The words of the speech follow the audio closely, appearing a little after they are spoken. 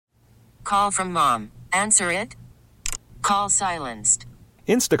Call from mom. Answer it. Call silenced.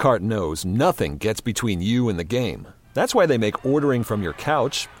 Instacart knows nothing gets between you and the game. That's why they make ordering from your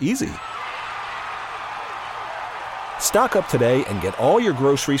couch easy. Stock up today and get all your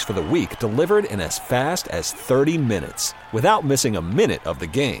groceries for the week delivered in as fast as 30 minutes without missing a minute of the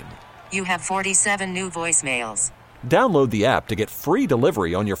game. You have 47 new voicemails. Download the app to get free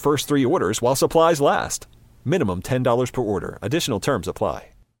delivery on your first 3 orders while supplies last. Minimum $10 per order. Additional terms apply.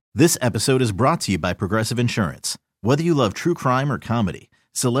 This episode is brought to you by Progressive Insurance. Whether you love true crime or comedy,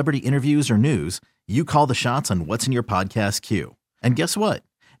 celebrity interviews or news, you call the shots on what's in your podcast queue. And guess what?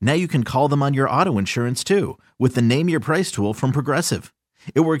 Now you can call them on your auto insurance too with the Name Your Price tool from Progressive.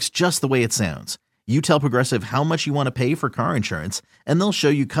 It works just the way it sounds. You tell Progressive how much you want to pay for car insurance, and they'll show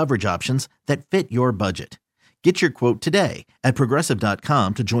you coverage options that fit your budget. Get your quote today at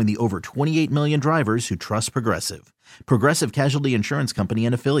Progressive.com to join the over 28 million drivers who trust Progressive. Progressive Casualty Insurance Company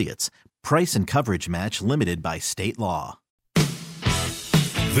and Affiliates. Price and coverage match limited by state law.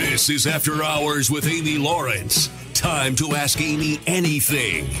 This is After Hours with Amy Lawrence. Time to ask Amy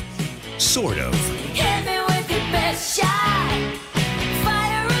anything. Sort of. Hit me with your best shot.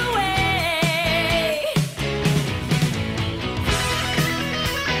 Fire away.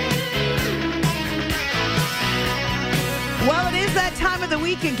 Well, it is that time of the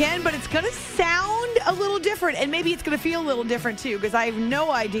week again, but it's going to sound a little different, and maybe it's going to feel a little different too, because I have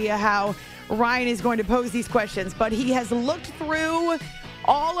no idea how Ryan is going to pose these questions, but he has looked through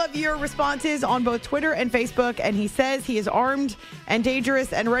all of your responses on both Twitter and Facebook, and he says he is armed and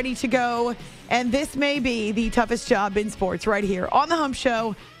dangerous and ready to go, and this may be the toughest job in sports right here on The Hump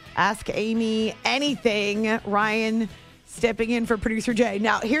Show. Ask Amy anything. Ryan stepping in for producer Jay.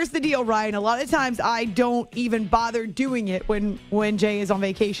 Now, here's the deal, Ryan. A lot of times I don't even bother doing it when Jay is on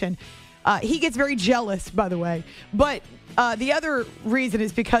vacation. He gets very jealous, by the way. But the other reason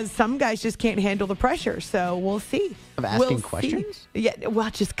is because some guys just can't handle the pressure. So we'll see. Of asking questions? Yeah,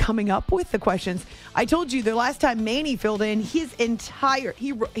 well, just coming up with the questions. I told you the last time Manny filled in, his entire,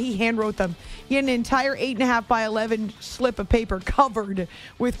 he hand wrote them. He had an entire 8.5 by 11 slip of paper covered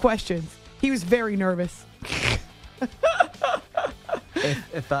with questions. He was very nervous.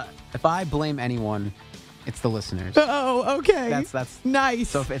 If I blame anyone, it's the listeners. Oh, okay. That's nice.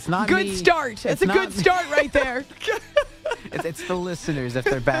 So if it's not good me, start. That's a good start right there. It's the listeners if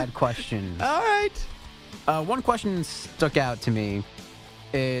they're bad questions. All right. One question stuck out to me.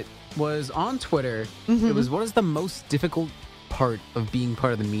 It was on Twitter. Mm-hmm. It was, what is the most difficult part of being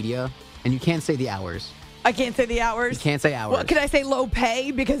part of the media? And you can't say the hours. I can't say the hours. You can't say hours. Well, can I say low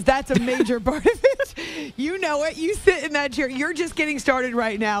pay? Because that's a major part of it. You know it. You sit in that chair. You're just getting started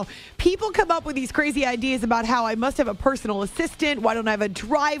right now. People come up with these crazy ideas about how I must have a personal assistant. Why don't I have a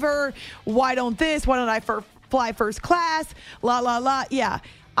driver? Why don't this? Why don't I fly first class? La, la, la. Yeah.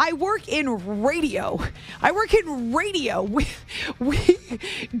 I work in radio. We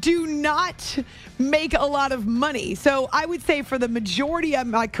do not make a lot of money. So I would say for the majority of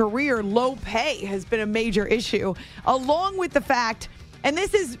my career, low pay has been a major issue, along with the fact, and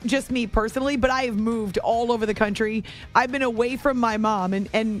this is just me personally, but I have moved all over the country. I've been away from my mom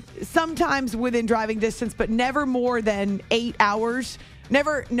and sometimes within driving distance, but never more than 8 hours,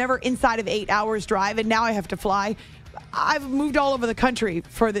 never inside of 8 hours drive. And now I have to fly. I've moved all over the country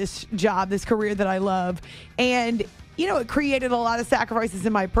for this job, this career that I love. And, you know, it created a lot of sacrifices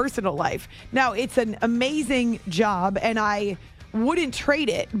in my personal life. Now, it's an amazing job, and I wouldn't trade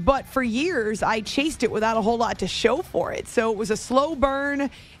it. But for years, I chased it without a whole lot to show for it. So it was a slow burn,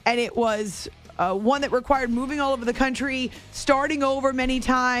 and it was one that required moving all over the country, starting over many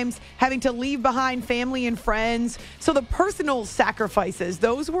times, having to leave behind family and friends. So the personal sacrifices,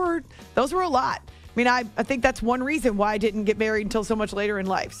 those were a lot. I mean, I think that's one reason why I didn't get married until so much later in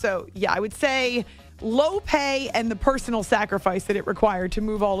life. So, yeah, I would say low pay and the personal sacrifice that it required to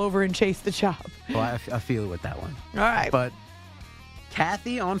move all over and chase the job. Well, I feel it with that one. All right. But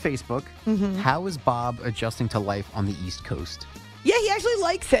Kathy on Facebook, How is Bob adjusting to life on the East Coast? Yeah, he actually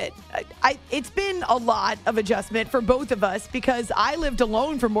likes it. It's been a lot of adjustment for both of us because I lived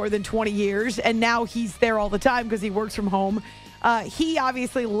alone for more than 20 years, and now he's there all the time because he works from home. He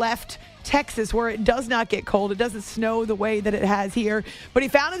obviously left Texas where it does not get cold. It doesn't snow the way that it has here. But he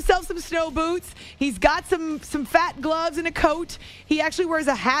found himself some snow boots. He's got some fat gloves and a coat. He actually wears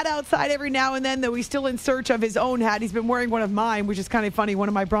a hat outside every now and then, though he's still in search of his own hat. He's been wearing one of mine, which is kind of funny, one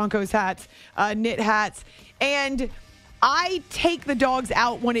of my Broncos hats, knit hats. And I take the dogs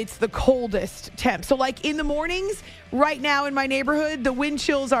out when it's the coldest temp. So like in the mornings, right now in my neighborhood, the wind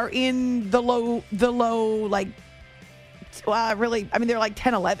chills are in the low like really, I mean, they're like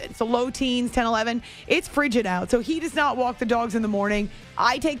 10, 11. So low teens, 10, 11. It's frigid out. So he does not walk the dogs in the morning.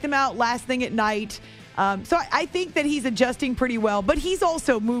 I take them out last thing at night. So I think that he's adjusting pretty well, but he's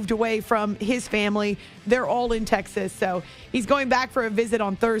also moved away from his family. They're all in Texas. So he's going back for a visit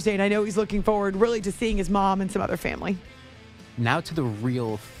on Thursday, and I know he's looking forward really to seeing his mom and some other family. Now to the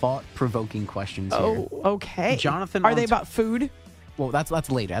real thought-provoking questions here. Oh, okay. Jonathan, are they about food? Well, that's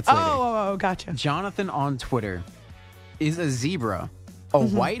later. That's later. Oh, gotcha. Jonathan on Twitter, is a zebra a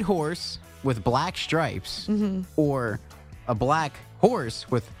white horse with black stripes or a black horse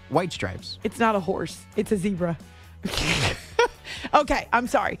with white stripes? It's not a horse. It's a zebra. Okay, I'm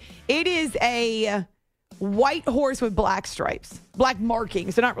sorry. It is a white horse with black stripes. Black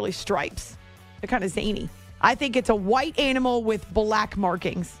markings. They're not really stripes. They're kind of zany. I think it's a white animal with black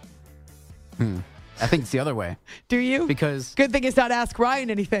markings. I think it's the other way. Do you? Because... Good thing it's not Ask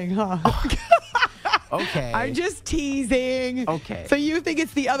Ryan anything, huh? Okay. I'm just teasing. Okay. So you think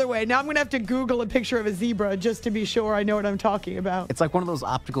it's the other way. Now I'm going to have to Google a picture of a zebra just to be sure I know what I'm talking about. It's like one of those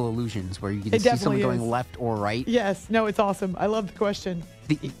optical illusions where you can It see definitely someone going is. left or right. Yes. No, it's awesome. I love the question.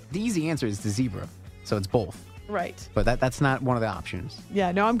 The easy answer is the zebra. So it's both. Right. But that's not one of the options.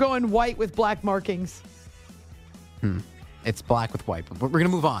 Yeah, no, I'm going white with black markings. It's black with white. But we're going to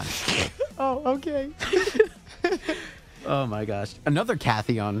move on. Oh, okay. Oh, my gosh. Another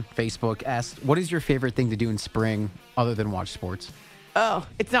Kathy on Facebook asked, what is your favorite thing to do in spring other than watch sports? Oh,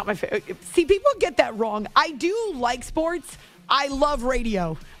 it's not my favorite. See, people get that wrong. I do like sports. I love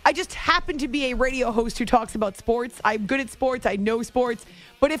radio. I just happen to be a radio host who talks about sports. I'm good at sports. I know sports.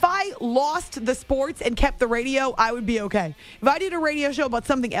 But if I lost the sports and kept the radio, I would be okay. If I did a radio show about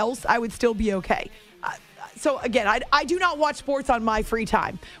something else, I would still be okay. So again, I do not watch sports on my free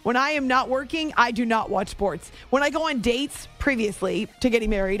time. When I am not working, I do not watch sports. When I go on dates previously to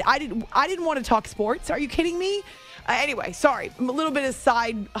getting married, I didn't want to talk sports. Are you kidding me? Anyway, sorry, a little bit of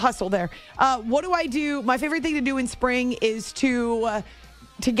side hustle there. What do I do? My favorite thing to do in spring is to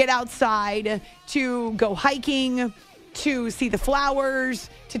get outside, to go hiking, to see the flowers,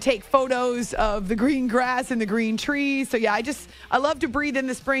 to take photos of the green grass and the green trees. So yeah, I love to breathe in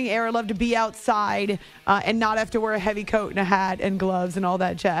the spring air. I love to be outside and not have to wear a heavy coat and a hat and gloves and all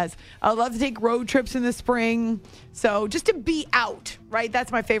that jazz. I love to take road trips in the spring. So just to be out, right?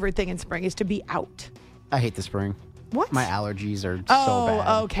 That's my favorite thing in spring is to be out. I hate the spring. What? My allergies are so bad.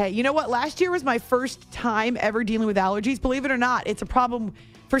 Oh, okay. You know what? Last year was my first time ever dealing with allergies. Believe it or not, it's a problem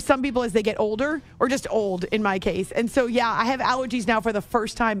for some people as they get older, or just old in my case. And so, yeah, I have allergies now for the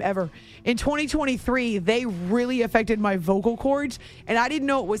first time ever. In 2023, they really affected my vocal cords, and I didn't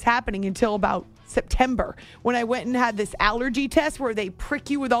know it was happening until about September when I went and had this allergy test where they prick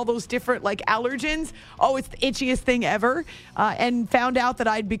you with all those different like allergens. Oh, it's the itchiest thing ever. And found out that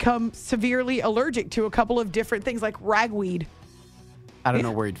I'd become severely allergic to a couple of different things like ragweed. I don't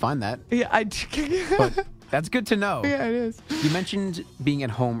know where you'd find that. Yeah, But that's good to know. yeah, it is. You mentioned being at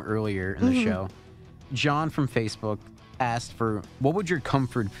home earlier in the show. John from Facebook asked for what would your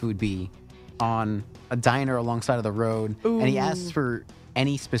comfort food be on a diner alongside of the road? And he asked for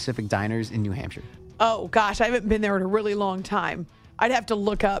any specific diners in New Hampshire. Oh, gosh, I haven't been there in a really long time. I'd have to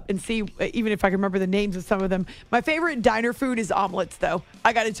look up and see, even if I can remember the names of some of them. My favorite diner food is omelets, though.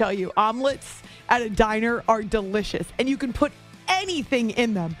 I got to tell you, omelets at a diner are delicious. And you can put anything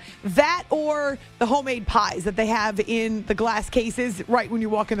in them. That or the homemade pies that they have in the glass cases right when you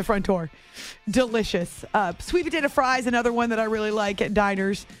walk in the front door. Delicious. Sweet potato fries, another one that I really like at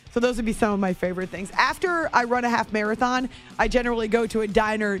diners. So those would be some of my favorite things. After I run a half marathon, I generally go to a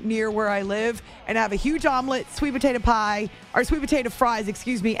diner near where I live and have a huge omelet, sweet potato pie, or sweet potato fries,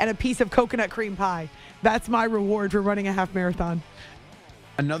 and a piece of coconut cream pie. That's my reward for running a half marathon.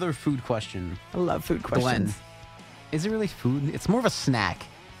 Another food question. I love food questions. Glenn, is it really food? It's more of a snack.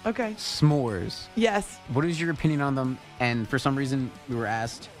 Okay. S'mores. Yes. What is your opinion on them? And for some reason, we were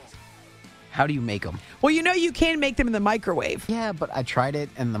asked, how do you make them? Well, you know you can make them in the microwave. Yeah, but I tried it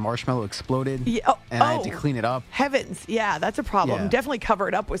and the marshmallow exploded. Yeah, and I had to clean it up. Heavens. Yeah, that's a problem. Yeah. Definitely cover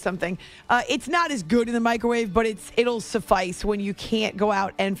it up with something. It's not as good in the microwave, but it'll suffice when you can't go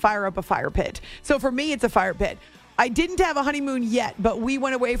out and fire up a fire pit. So for me, it's a fire pit. I didn't have a honeymoon yet, but we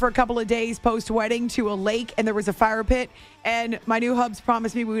went away for a couple of days post-wedding to a lake, and there was a fire pit, and my new hubs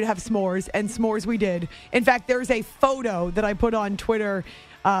promised me we would have s'mores, and s'mores we did. In fact, there's a photo that I put on Twitter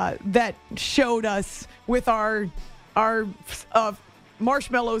that showed us with our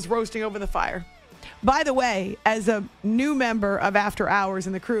marshmallows roasting over the fire. By the way, as a new member of After Hours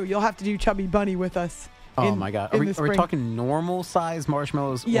in the crew, you'll have to do Chubby Bunny with us. Oh, my God. Are we talking normal-size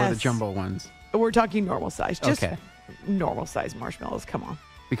marshmallows or the jumbo ones? We're talking normal size. Just okay. Normal size marshmallows. Come on.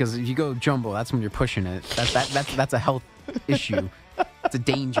 Because if you go jumbo, that's when you're pushing it. That's a issue. It's a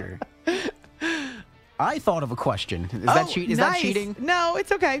danger. I thought of a question. Is that cheating? No,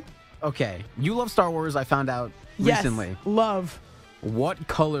 it's okay. Okay. You love Star Wars, I found out recently. Yes, love. What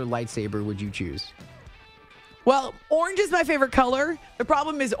color lightsaber would you choose? Well, orange is my favorite color. The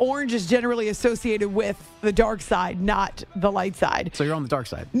problem is orange is generally associated with the dark side, not the light side. So you're on the dark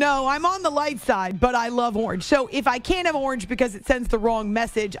side? No, I'm on the light side, but I love orange. So if I can't have orange because it sends the wrong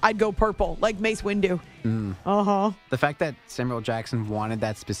message, I'd go purple, like Mace Windu. Uh-huh. The fact that Samuel L. Jackson wanted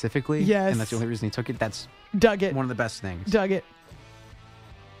that specifically, yes, and that's the only reason he took it, that's dug it. One of the best things. Dug it.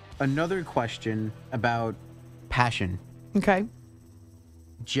 Another question about passion. Okay.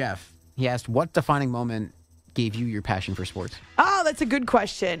 Jeff, he asked, what defining moment gave you your passion for sports? Oh, that's a good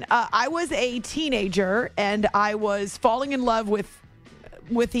question. I was a teenager, and I was falling in love with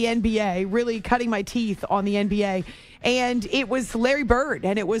the NBA, really cutting my teeth on the NBA. And it was Larry Bird,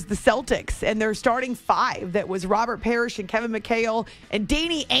 and it was the Celtics, and their starting five. That was Robert Parrish and Kevin McHale and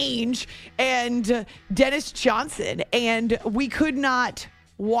Danny Ainge and Dennis Johnson. And we could not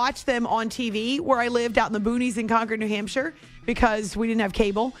watch them on TV where I lived out in the boonies in Concord, New Hampshire, because we didn't have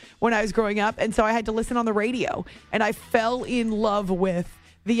cable when I was growing up. And so I had to listen on the radio. And I fell in love with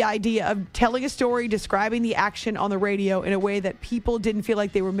the idea of telling a story, describing the action on the radio in a way that people didn't feel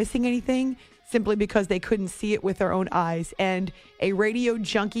like they were missing anything simply because they couldn't see it with their own eyes. And a radio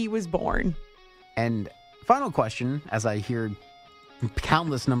junkie was born. And final question, as I hear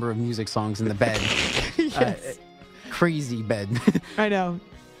countless number of music songs in the bed. Yes. Crazy bed. I know.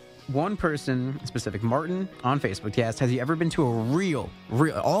 One person, specific, Martin, on Facebook, he asked, has he ever been to a real,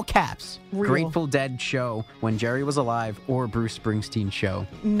 all caps, Grateful Dead show when Jerry was alive, or Bruce Springsteen show?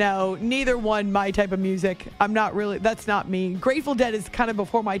 No, neither one my type of music. I'm not really, that's not me. Grateful Dead is kind of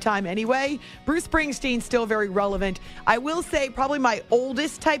before my time anyway. Bruce Springsteen's still very relevant. I will say probably my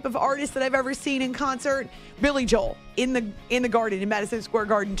oldest type of artist that I've ever seen in concert, Billy Joel, in the Garden, in Madison Square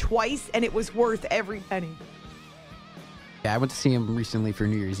Garden twice, and it was worth every penny. Yeah, I went to see him recently for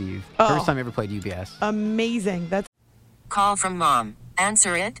New Year's Eve. Oh. First time I ever played UBS. Amazing. That's Call from mom.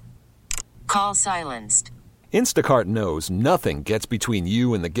 Answer it. Call silenced. Instacart knows nothing gets between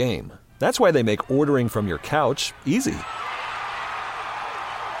you and the game. That's why they make ordering from your couch easy.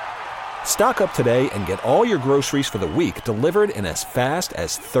 Stock up today and get all your groceries for the week delivered in as fast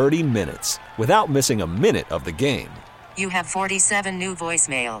as 30 minutes without missing a minute of the game. You have 47 new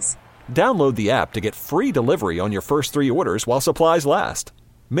voicemails. Download the app to get free delivery on your first 3 orders while supplies last.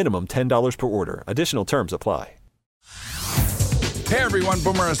 Minimum $10 per order. Additional terms apply. Hey everyone,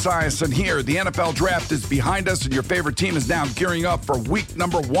 Boomer Esiason here. The NFL draft is behind us and your favorite team is now gearing up for week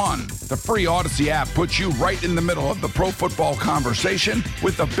number 1. The free Odyssey app puts you right in the middle of the pro football conversation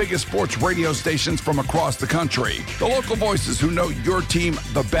with the biggest sports radio stations from across the country. The local voices who know your team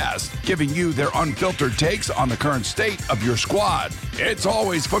the best, giving you their unfiltered takes on the current state of your squad. It's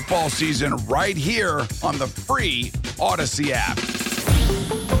always football season right here on the free Odyssey app.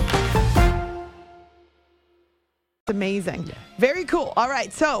 amazing. Yeah. Very cool. All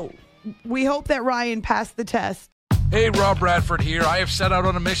right, so we hope that Ryan passed the test. Hey, Rob Bradford here. I have set out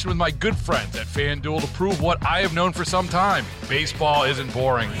on a mission with my good friends at FanDuel to prove what I have known for some time. Baseball isn't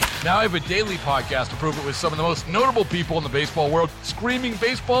boring. Now I have a daily podcast to prove it with some of the most notable people in the baseball world, screaming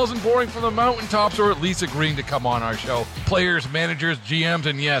baseball isn't boring from the mountaintops, or at least agreeing to come on our show. Players, managers, GMs,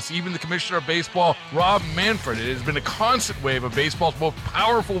 and yes, even the commissioner of baseball, Rob Manfred. It has been a constant wave of baseball's most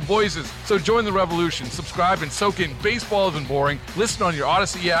powerful voices. So join the revolution. Subscribe and soak in Baseball Isn't Boring. Listen on your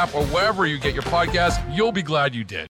Odyssey app or wherever you get your podcasts. You'll be glad you did.